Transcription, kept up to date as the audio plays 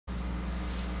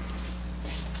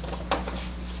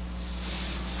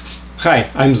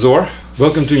Hi, I'm Zor.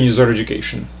 Welcome to Unizor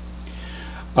Education.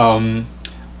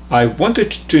 I wanted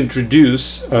to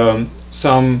introduce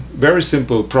some very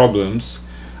simple problems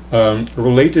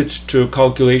related to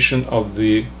calculation of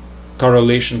the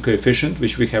correlation coefficient,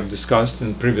 which we have discussed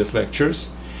in previous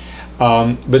lectures.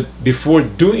 But before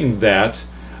doing that,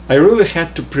 I really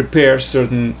had to prepare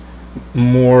certain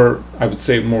more, I would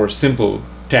say, more simple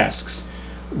tasks,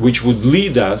 which would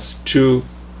lead us to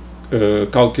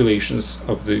calculations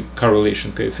of the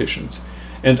correlation coefficient.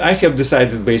 And I have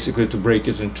decided basically to break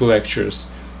it into lectures,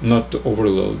 not to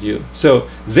overload you. So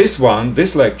this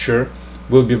lecture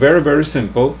will be very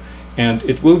simple, and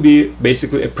it will be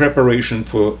basically a preparation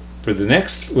for the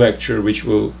next lecture, which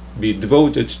will be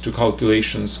devoted to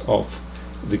calculations of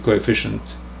the coefficient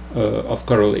of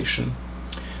correlation.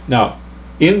 Now,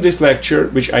 in this lecture,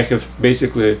 which I have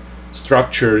basically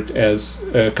structured as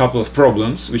a couple of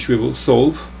problems which we will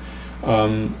solve,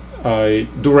 I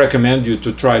do recommend you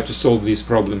to try to solve these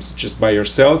problems just by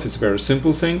yourself. It's very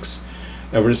simple things.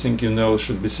 Everything you know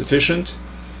should be sufficient.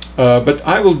 But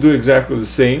I will do exactly the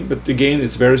same, but again,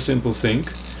 it's very simple thing.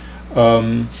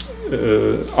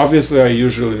 Obviously, I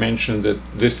usually mention that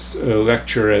this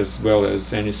lecture, as well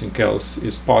as anything else,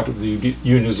 is part of the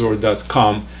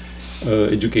Unizor.com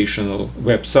educational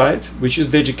website, which is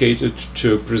dedicated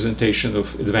to presentation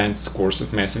of advanced course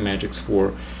of mathematics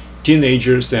for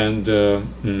teenagers and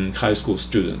high school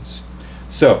students.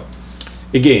 So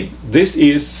again, this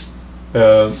is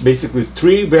basically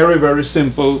three very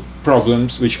simple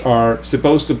problems which are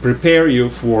supposed to prepare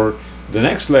you for the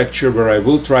next lecture, where I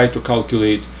will try to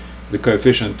calculate the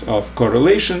coefficient of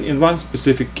correlation in one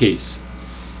specific case.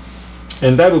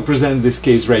 And I will present this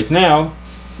case right now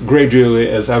gradually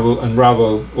as I will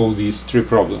unravel all these three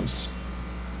problems.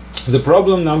 The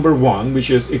problem number one,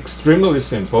 which is extremely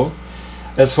simple,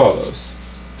 as follows.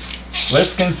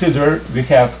 Let's consider we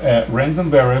have a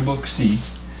random variable xi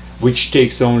which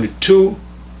takes only two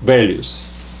values,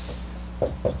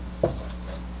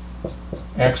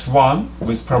 x1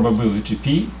 with probability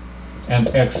p and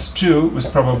x2 with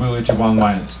probability 1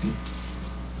 minus p.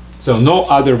 So no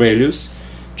other values,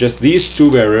 just these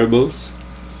two variables,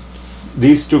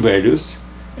 these two values,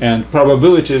 and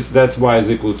probabilities, that's y is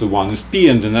equal to 1 is p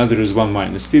and another is 1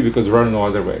 minus p, because there are no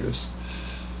other values.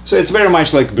 So it's very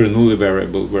much like Bernoulli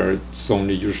variable, where it's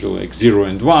only usually like 0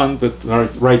 and 1, but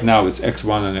right now it's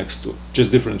x1 and x2,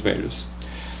 just different values.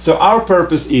 So our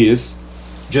purpose is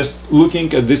just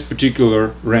looking at this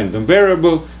particular random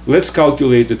variable. Let's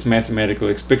calculate its mathematical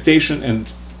expectation and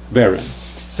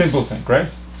variance. Simple thing, right?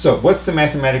 So what's the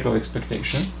mathematical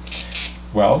expectation?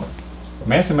 Well,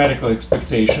 mathematical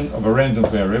expectation of a random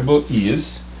variable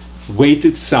is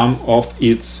weighted sum of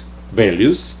its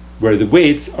values, where the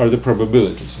weights are the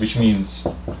probabilities, which means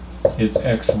it's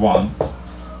x1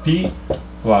 p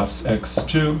plus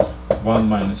x2 1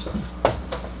 minus p.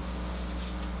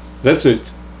 That's it.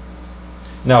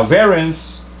 Now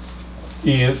variance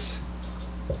is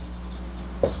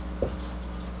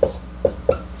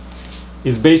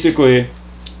basically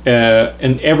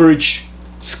an average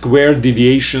square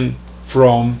deviation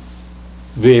from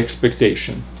the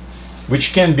expectation,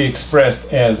 which can be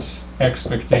expressed as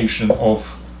expectation of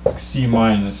xi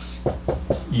minus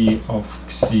e of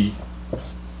xi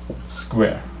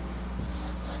square,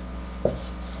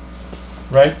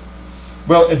 right?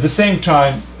 Well, at the same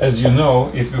time, as you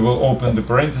know, if we will open the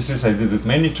parentheses, I did it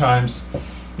many times,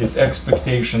 it's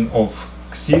expectation of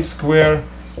xi square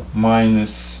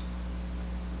minus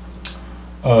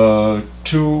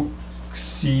 2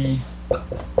 xi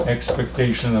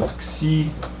expectation of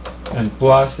xi and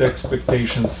plus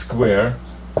expectation square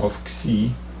of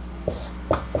xi,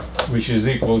 which is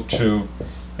equal to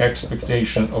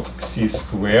expectation of xi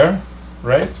square,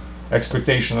 right?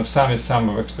 Expectation of sum is sum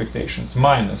of expectations,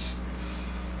 minus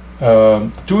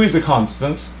 2 is a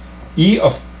constant, e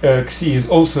of xi is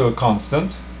also a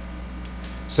constant,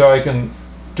 so I can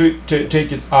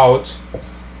take it out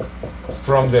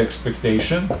from the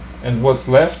expectation, and what's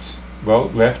left? Well,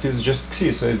 left is just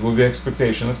xi, so it will be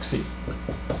expectation of xi,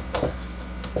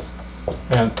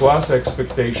 and plus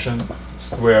expectation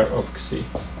square of xi.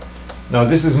 Now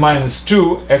this is minus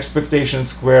 2 expectation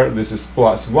square, this is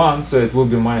plus 1, so it will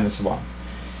be minus 1.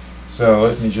 So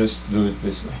let me just do it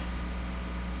this way.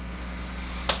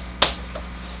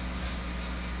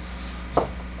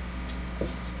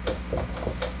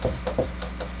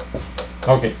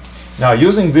 Okay, now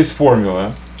using this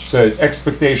formula, so it's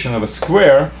expectation of a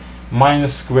square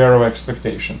minus square of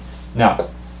expectation. Now,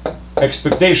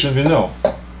 expectation we know,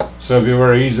 so we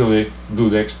very easily do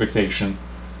the expectation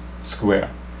square.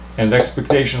 And the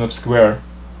expectation of square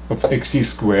of xi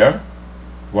square,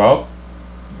 well,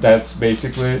 that's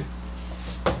basically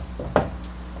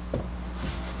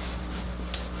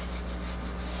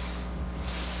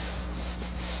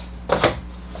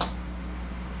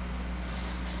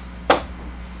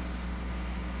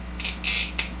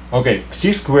Okay,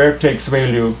 c squared takes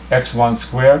value x1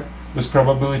 squared with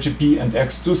probability p and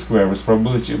x2 squared with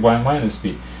probability y minus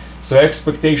p. So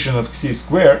expectation of c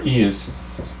squared is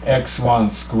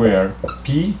x1 squared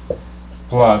p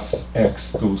plus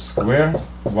x2 squared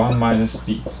 1 minus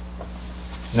p.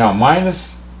 Now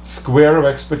minus square of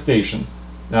expectation.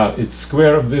 Now it's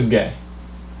square of this guy.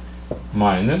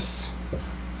 Minus.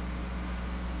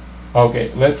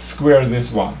 Okay, let's square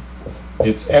this one.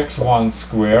 It's x1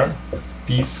 squared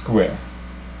p squared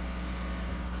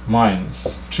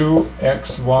minus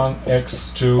 2x1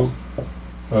 x2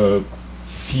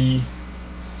 p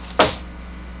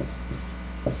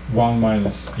 1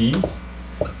 minus p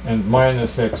and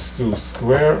minus x2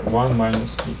 square 1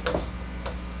 minus p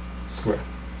square,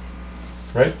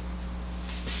 right?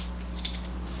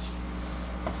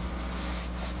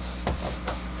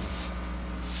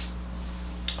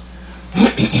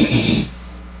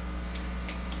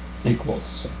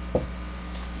 Equals.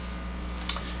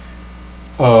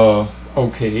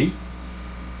 Okay,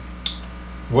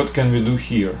 what can we do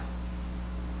here?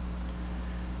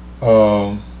 Well,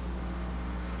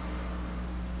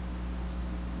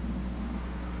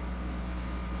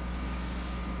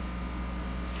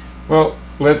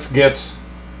 let's get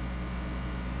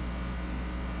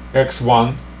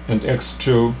x1 and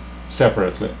x2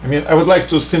 separately. I mean, I would like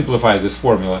to simplify this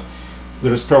formula.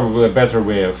 There is probably a better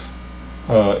way of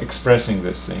expressing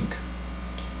this thing.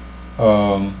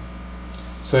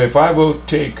 So if I will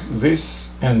take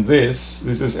this and this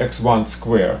is x1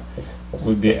 square,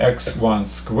 would be x1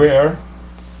 square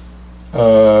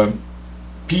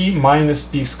p minus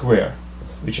p square,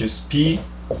 which is p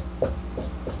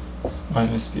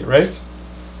minus p, right?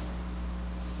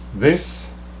 This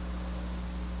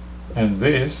and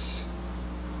this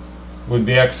would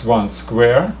be x1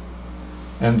 square,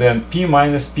 and then p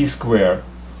minus p square,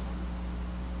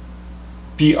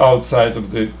 p outside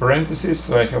of the parentheses,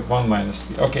 so I have 1 minus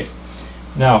p. Okay,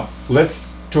 now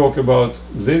let's talk about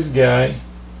this guy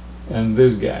and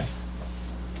this guy,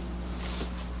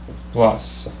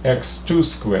 plus x2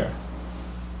 square.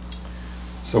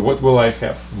 So what will I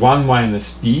have? 1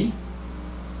 minus p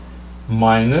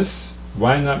minus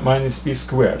y minus p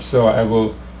squared. So I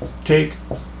will take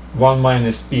 1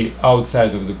 minus p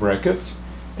outside of the brackets,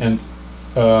 and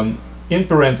in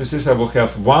parentheses I will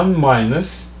have 1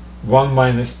 minus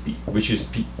p, which is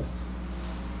p,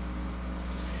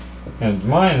 and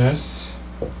minus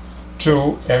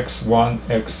 2x1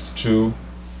 x2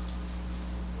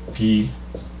 p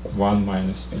 1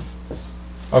 minus p.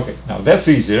 Okay, now that's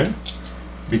easier,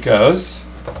 because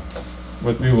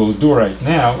what we will do right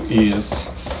now is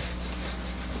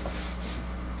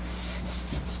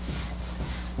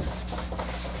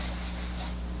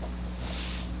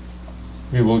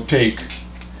we will take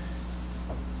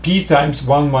p times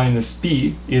 1 minus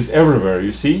p is everywhere,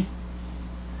 you see?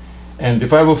 And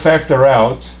if I will factor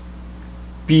out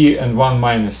p and 1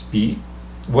 minus p,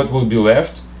 what will be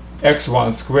left?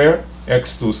 x1 square,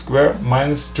 x2 square,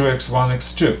 minus 2x1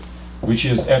 x2, which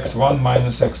is x1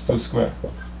 minus x2 square,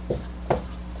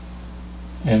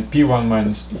 and p1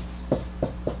 minus p.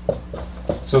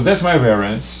 So that's my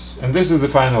variance, and this is the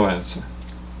final answer.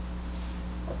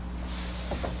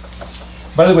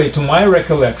 By the way, to my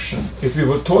recollection, if we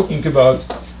were talking about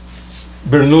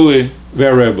Bernoulli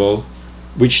variable,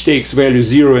 which takes value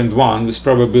 0 and 1 with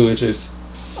probabilities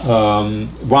 1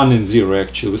 and 0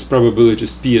 actually, with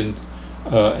probabilities p and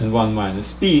 1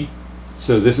 minus p,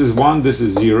 so this is 1, this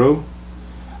is 0,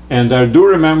 and I do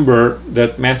remember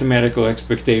that mathematical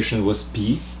expectation was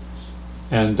p,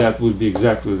 and that would be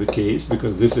exactly the case,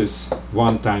 because this is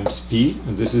 1 times p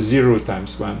and this is 0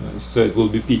 times 1, so it will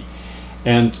be p.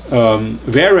 And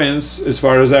variance, as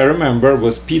far as I remember,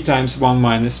 was p times 1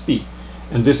 minus p,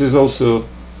 and this is also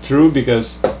true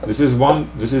because this is 1,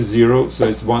 this is 0, so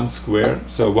it's 1 square,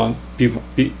 so 1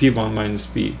 p1 minus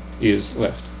p is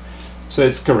left, so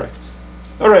it's correct.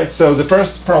 Alright, so the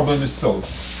first problem is solved.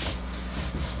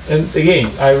 And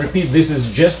again, I repeat, this is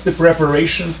just the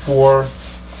preparation for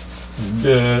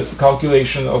the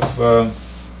calculation of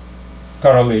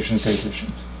correlation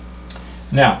coefficient.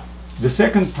 Now, the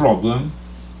second problem,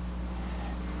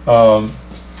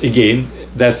 again,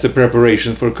 that's the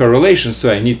preparation for correlation,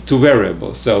 so I need two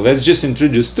variables. So let's just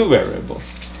introduce two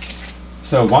variables.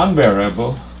 So one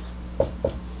variable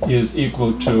is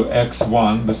equal to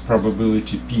x1 with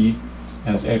probability p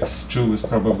and x2 with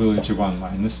probability 1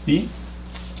 minus p,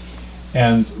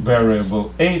 and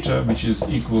variable eta, which is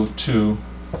equal to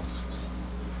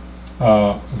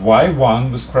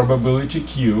y1 with probability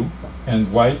q and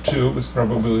y2 with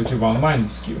probability 1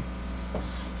 minus q.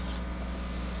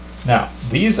 Now,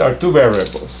 these are two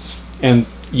variables, and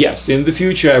yes, in the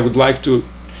future I would like to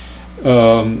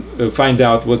find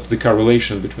out what's the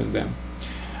correlation between them.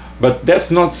 But that's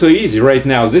not so easy right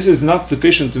now. This is not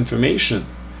sufficient information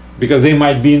because they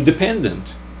might be independent,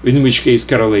 in which case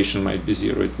correlation might be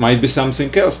 0. It might be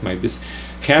something else, might be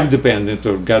half dependent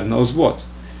or God knows what.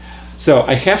 So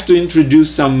I have to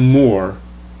introduce some more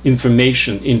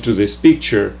information into this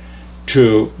picture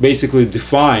to basically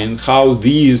define how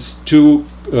these two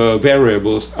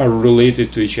variables are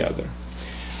related to each other.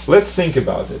 Let's think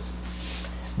about it.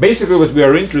 Basically what we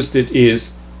are interested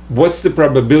is what's the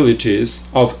probabilities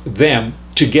of them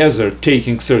together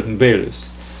taking certain values.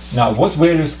 Now what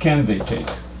values can they take?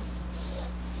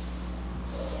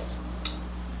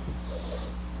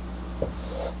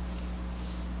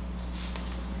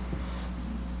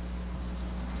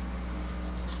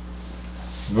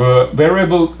 The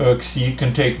variable xc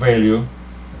can take value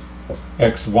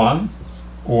x1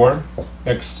 or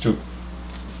x2.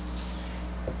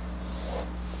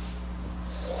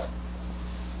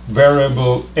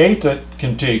 Variable eta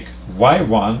can take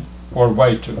y1 or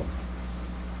y2.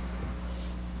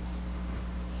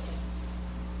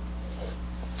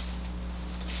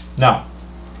 Now,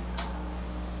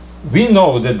 we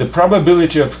know that the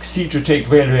probability of xc to take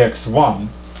value x1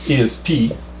 is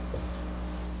p,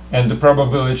 and the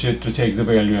probability to take the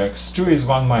value x2 is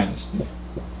 1 minus p.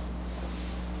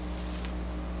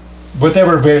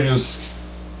 Whatever values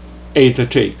eta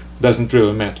take, doesn't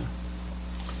really matter.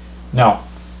 Now,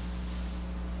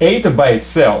 eta by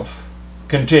itself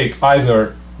can take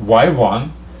either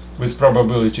y1 with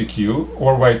probability q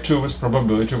or y2 with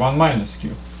probability 1 minus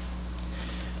q.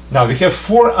 Now we have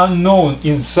 4 unknown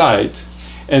inside,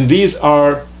 and these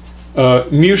are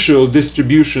mutual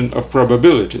distribution of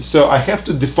probability. So I have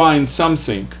to define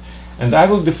something, and I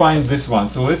will define this one.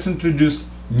 So let's introduce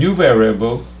new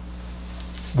variable,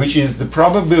 which is the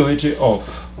probability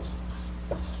of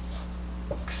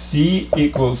c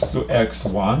equals to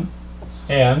x1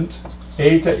 and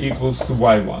eta equals to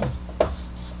y1.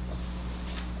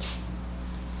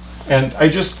 And I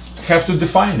just have to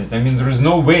define it. I mean, there is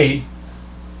no way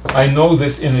I know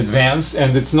this in advance,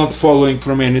 and it's not following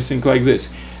from anything like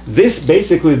this. This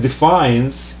basically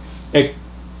defines a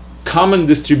common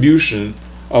distribution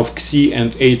of xc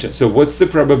and eta. So what's the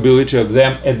probability of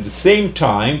them at the same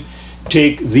time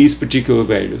take these particular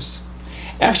values?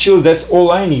 Actually, that's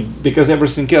all I need, because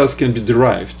everything else can be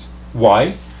derived.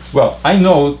 Why? Well, I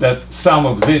know that sum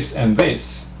of this and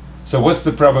this. So what's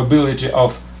the probability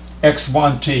of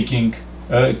x1 taking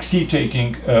xc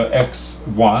taking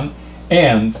x1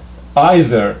 and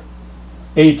either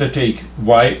eta take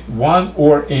y1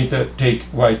 or eta take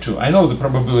y2? I know the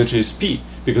probability is p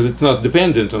because it's not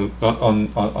dependent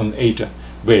on eta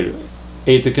value.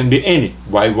 Eta can be any,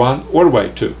 y1 or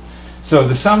y2. So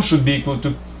the sum should be equal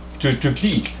to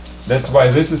p. That's why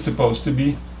this is supposed to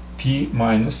be p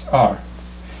minus r.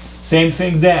 Same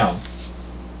thing down.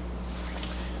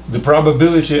 The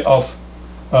probability of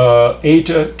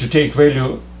eta to take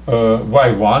value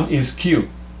y1 is q.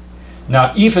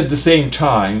 Now if at the same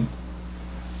time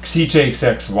xc takes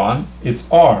x1, it's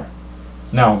r.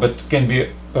 Now, but can be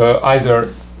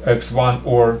either x1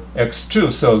 or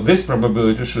x2, so this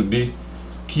probability should be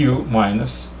q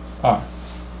minus r,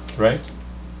 right?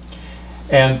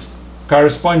 And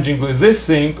correspondingly, this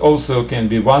thing also can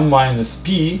be 1 minus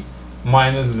p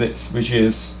minus this, which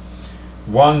is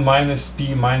 1 minus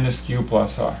p minus q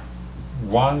plus r.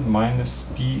 1 minus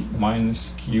p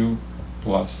minus q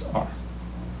plus r.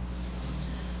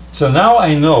 So now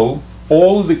I know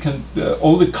all the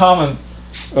common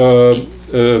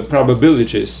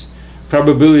probabilities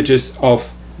of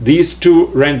these two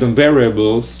random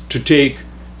variables to take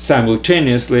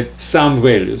simultaneously some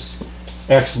values.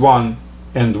 x1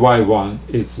 and y1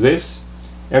 is this,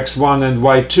 x1 and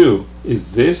y2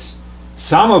 is this.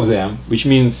 Some of them, which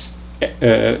means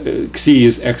xc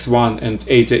is x1 and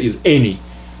eta is any,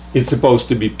 it's supposed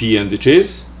to be p, and it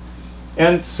is,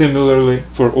 and similarly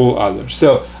for all others.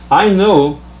 So I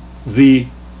know the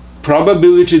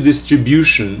probability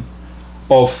distribution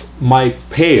of my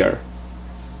pair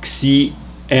xc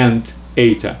and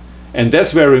eta, and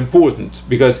that's very important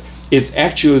because it's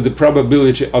actually the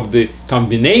probability of the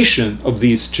combination of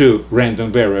these two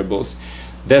random variables.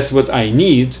 That's what I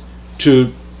need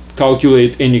to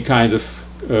calculate any kind of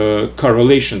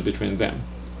correlation between them,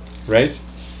 right?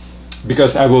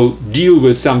 Because I will deal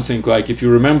with something like, if you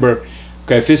remember,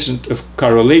 coefficient of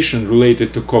correlation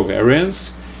related to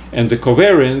covariance, and the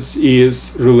covariance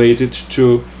is related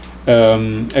to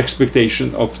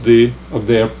expectation of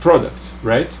their product,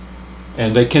 right?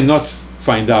 And I cannot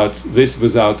find out this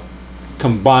without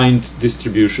combined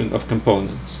distribution of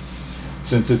components,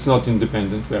 since it's not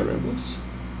independent variables.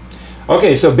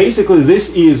 Okay, so basically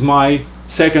this is my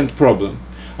second problem.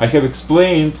 I have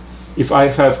explained if I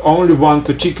have only one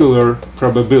particular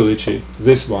probability,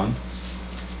 this one,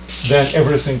 then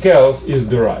everything else is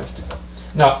derived.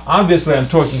 Now, obviously, I'm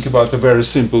talking about a very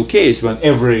simple case when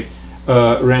every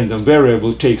random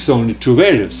variable takes only two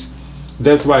values.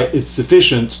 That's why it's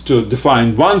sufficient to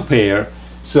define one pair,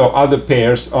 so other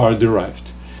pairs are derived.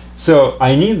 So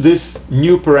I need this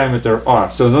new parameter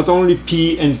r. So not only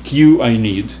p and q I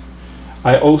need,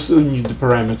 I also need the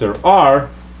parameter r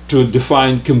to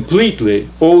define completely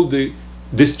all the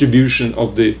distribution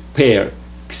of the pair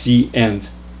xi and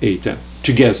eta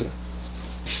together.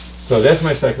 So that's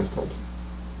my second problem.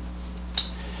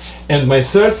 And my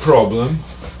third problem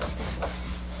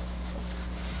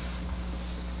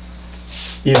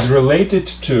is related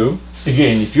to,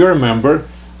 again, if you remember,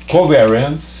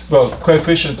 covariance. Well,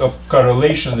 coefficient of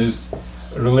correlation is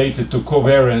related to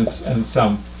covariance and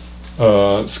some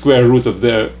square root of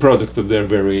the product of their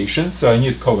variations. So I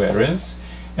need covariance,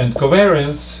 and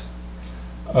covariance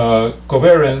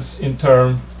in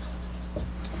turn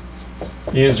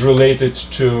is related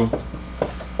to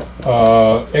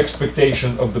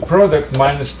expectation of the product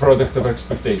minus product of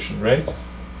expectation, right?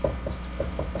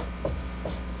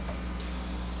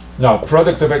 Now,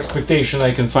 product of expectation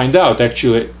I can find out.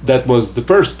 Actually, that was the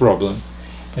first problem.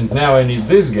 And now I need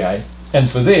this guy. And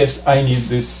for this, I need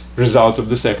this result of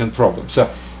the second problem.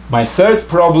 So my third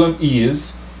problem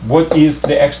is, what is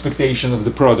the expectation of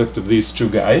the product of these two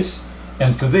guys?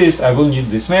 And for this, I will need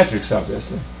this matrix,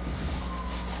 obviously.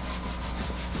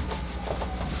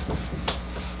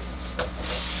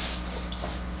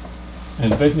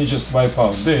 And let me just wipe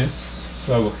out this,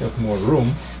 so I will have more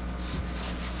room.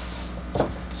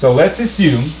 So let's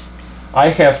assume I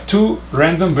have two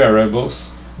random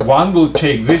variables. One will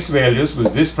take these values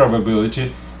with this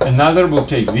probability, another will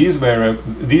take these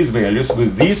values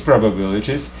with these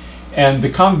probabilities, and the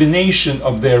combination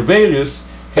of their values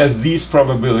has these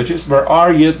probabilities, where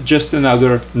r yet just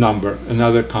another number,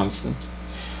 another constant.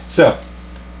 So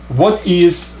what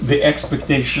is the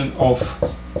expectation of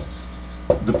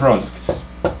the product?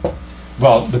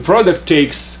 Well, the product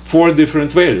takes four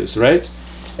different values, right?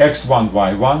 x1,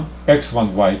 y1,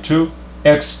 x1, y2,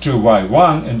 x2,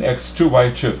 y1, and x2,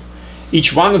 y2.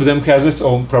 Each one of them has its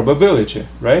own probability,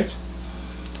 right?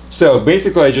 So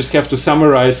basically I just have to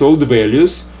summarize all the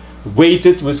values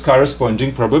weighted with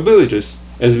corresponding probabilities,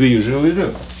 as we usually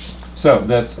do. So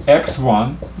that's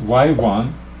x1,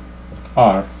 y1,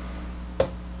 r,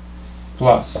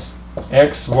 plus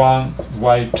x1,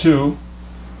 y2,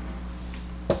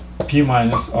 p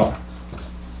minus r,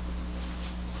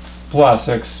 plus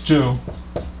x2,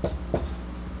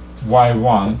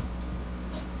 y1,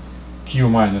 q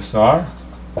minus r,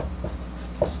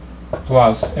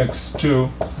 plus x2,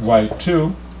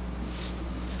 y2,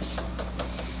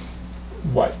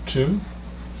 y2,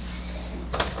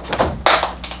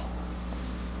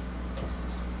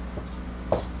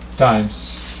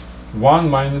 times 1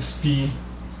 minus p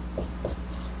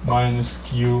minus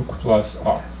q plus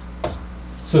r.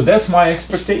 So that's my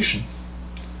expectation.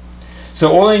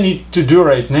 So all I need to do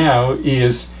right now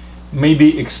is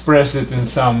maybe express it in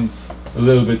some a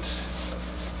little bit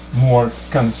more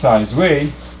concise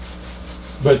way,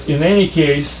 but in any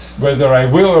case, whether I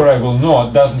will or I will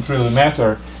not doesn't really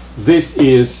matter. This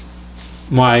is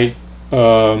my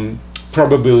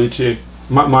probability,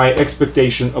 my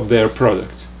expectation of their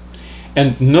product.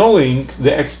 And knowing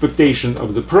the expectation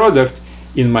of the product,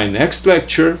 in my next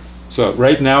lecture, so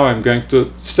right now I'm going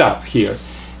to stop here.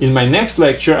 In my next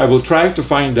lecture, I will try to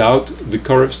find out the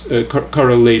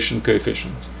correlation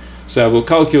coefficient. So I will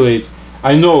calculate,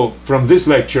 I know from this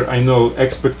lecture, I know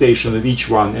expectation of each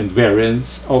one and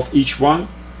variance of each one,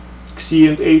 xi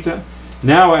and eta.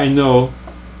 Now I know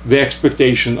the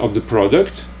expectation of the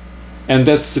product, and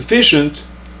that's sufficient,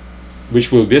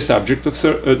 which will be a subject of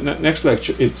next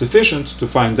lecture. It's sufficient to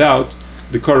find out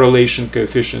the correlation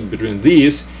coefficient between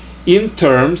these in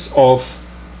terms of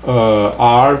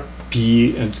r,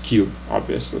 p, and q,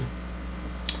 obviously.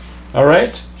 All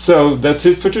right, so that's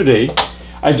it for today.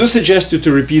 I do suggest you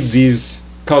to repeat these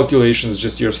calculations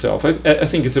just yourself. I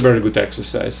think it's a very good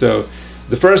exercise. So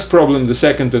the first problem, the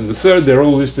second, and the third, they're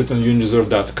all listed on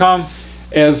unizor.com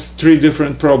as 3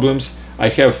 different problems. I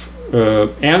have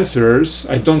answers.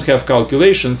 I don't have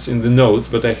calculations in the notes,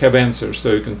 but I have answers,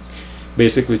 so you can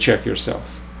basically check yourself.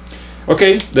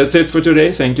 Okay, that's it for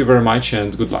today. Thank you very much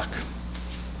and good luck.